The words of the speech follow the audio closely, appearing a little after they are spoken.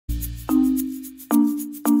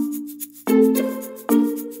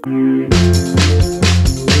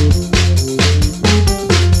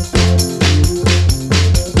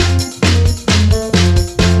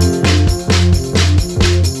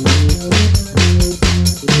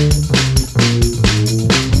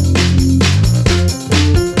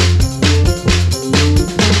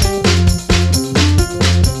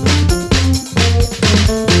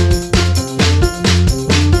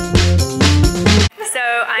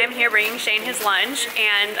I'm here bringing Shane his lunch,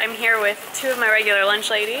 and I'm here with two of my regular lunch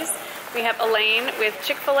ladies. We have Elaine with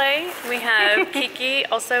Chick-fil-A. We have Kiki,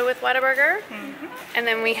 also with Whataburger. And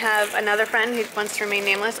then we have another friend who wants to remain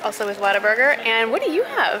nameless, also with Whataburger. And what do you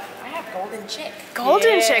have? I have Golden Chick.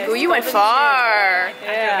 Golden Chick. Oh, you went far.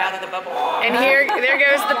 Yeah. Out of the bubble. And here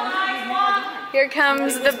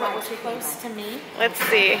comes the. What was close to me? Let's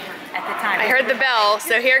see. At the time. I heard the bell,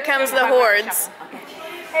 so here comes the hordes.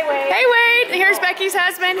 Hey, Wade. Hey, Wade. Here's Becky's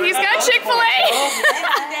husband. He's got Chick-fil-A.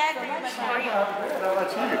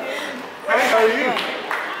 Hey, how are you?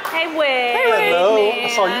 Hey, Wade. Hey, Wade. Hello. I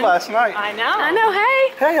saw you last night. I know. I know.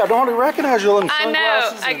 Hey. Hey, I don't hardly recognize you in I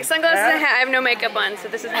sunglasses. know. Sunglasses and hat. I have no makeup on, so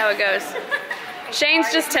this is how it goes. Shane's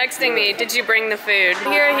just texting me, did you bring the food?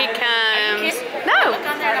 Here he comes. No. Look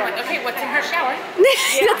on there and I'm like, okay, what's in her shower?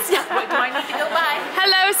 What do I need to go buy?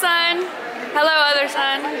 Hello, son. Hello, other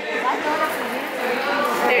son.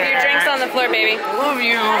 Your drink's on the floor, baby. I love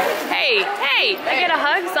you. Hey, hey, I get a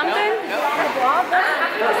hug, something?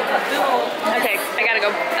 Okay, I gotta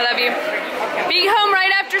go. I love you. Be home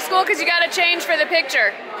right after school because you gotta change for the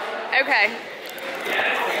picture. Okay.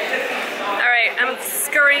 Alright, I'm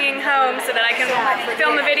scurrying home so that I can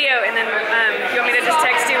film the video, and then you want me to just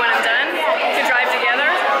text you when I'm done to drive together?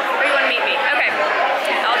 Or you want to meet me? Okay,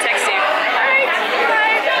 I'll text you. Alright,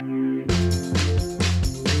 bye!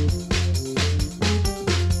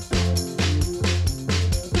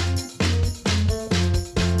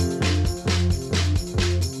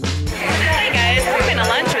 Hey guys, we've been to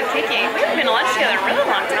lunch with Kiki. We've been to lunch together a really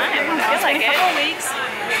long time. Feels like it. A couple weeks.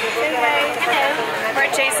 We're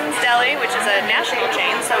at Jason's Deli, which is a national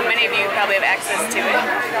chain, so many of you probably have access to it.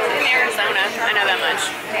 It's in Arizona, I know that much.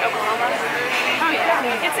 Oklahoma?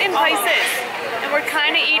 It's in places. And we're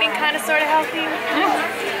kind of eating kind of sort of healthy.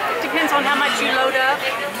 Depends on how much you load up.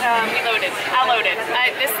 We loaded. I loaded.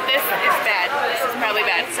 This is bad. This is probably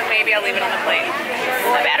bad, so maybe I'll leave it on the plate.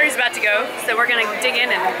 My battery's about to go, so we're going to dig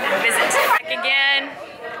in and visit. Back again.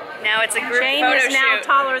 Now it's a group Shane photo is now shoot.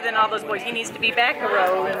 taller than all those boys. He needs to be back a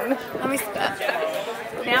row. Let me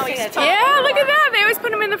Now he's tall. Yeah, look at that. They always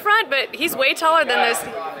put him in the front, but he's way taller than those.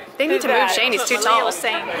 They need to move Shane. He's too tall. was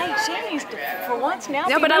saying, hey, Shane needs to, for once now.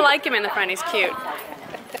 No, but I like him in the front. He's cute.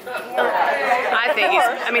 I think he's,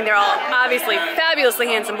 I mean, they're all obviously fabulously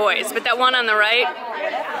handsome boys, but that one on the right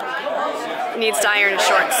needs to iron his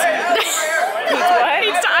shorts. Needs what?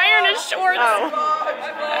 Needs to iron his shorts. Oh.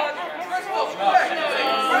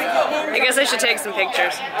 I guess I should take some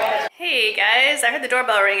pictures. Hey guys, I heard the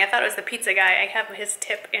doorbell ring. I thought it was the pizza guy. I have his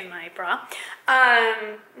tip in my bra.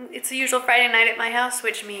 It's the usual Friday night at my house,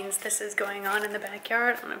 which means this is going on in the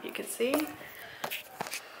backyard. I don't know if you can see.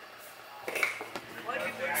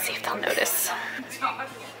 See if they'll notice.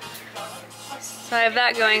 So I have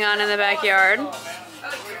that going on in the backyard.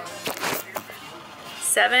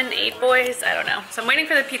 7, 8 boys, I don't know. So I'm waiting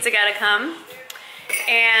for the pizza guy to come.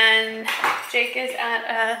 And Jake is at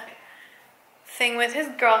a thing with his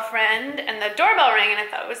girlfriend, and the doorbell rang, and I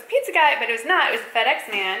thought it was the pizza guy, but it was not. It was the FedEx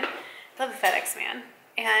man. I love the FedEx man.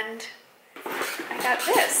 And I got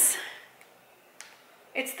this.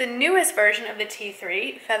 It's the newest version of the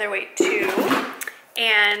T3, Featherweight 2,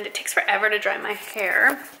 and it takes forever to dry my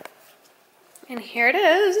hair. And here it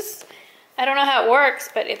is. I don't know how it works,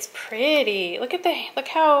 but it's pretty. Look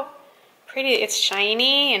how pretty. It's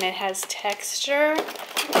shiny and it has texture.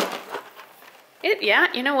 Yeah,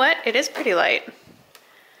 you know what? It is pretty light.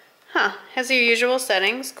 Huh, has your usual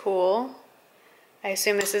settings, cool. I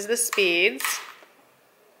assume this is the speeds.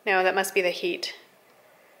 No, that must be the heat.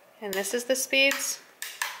 And this is the speeds?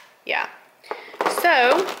 Yeah.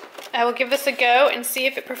 So, I will give this a go and see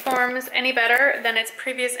if it performs any better than its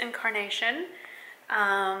previous incarnation.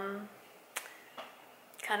 Kind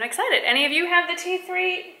of excited. Any of you have the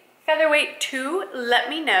T3 Featherweight 2? Let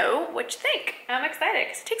me know what you think. I'm excited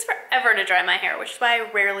because it takes forever to dry my hair, which is why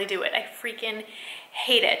I rarely do it. I freaking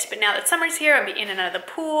hate it. But now that summer's here, I'll be in and out of the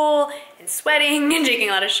pool and sweating and taking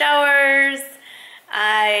a lot of showers.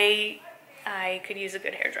 I could use a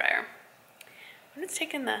good hair dryer. But it's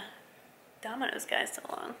taken the Domino's guys so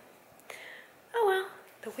long. Oh well,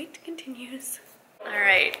 the wait continues.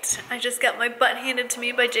 Alright, I just got my butt handed to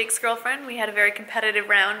me by Jake's girlfriend. We had a very competitive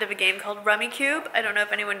round of a game called Rummy Cube. I don't know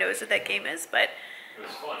if anyone knows what that game is, but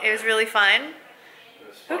it was really fun.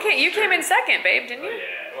 Okay, you came in second, babe, didn't you?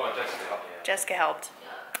 Yeah, well, Jessica helped me. Jessica helped.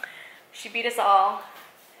 She beat us all.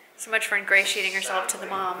 So much for ingratiating herself to the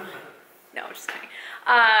mom. No, I'm just kidding.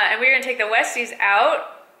 And we're gonna take the Westies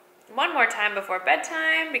out one more time before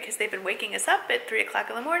bedtime because they've been waking us up at 3 o'clock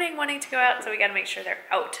in the morning wanting to go out, so we gotta make sure they're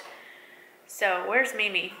out. So, where's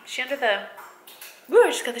Mimi? Is she under the... Ooh, I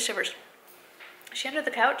just got the shivers. Is she under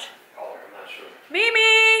the couch? sure.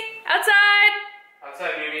 Mimi! Outside!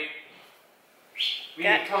 Outside, Mimi. Mimi,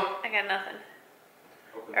 Got- come. I got nothing.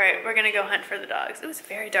 Open All right, the we're gonna go hunt for the dogs. It was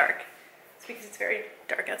very dark. It's because it's very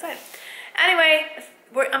dark outside. Anyway,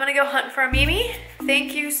 I'm gonna go hunt for Mimi.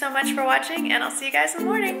 Thank you so much for watching, and I'll see you guys in the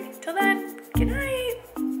morning. Till then, good night.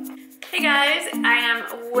 Hey guys, I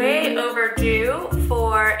am way overdue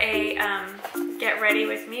for a get ready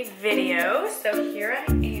with me video. So here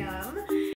I am.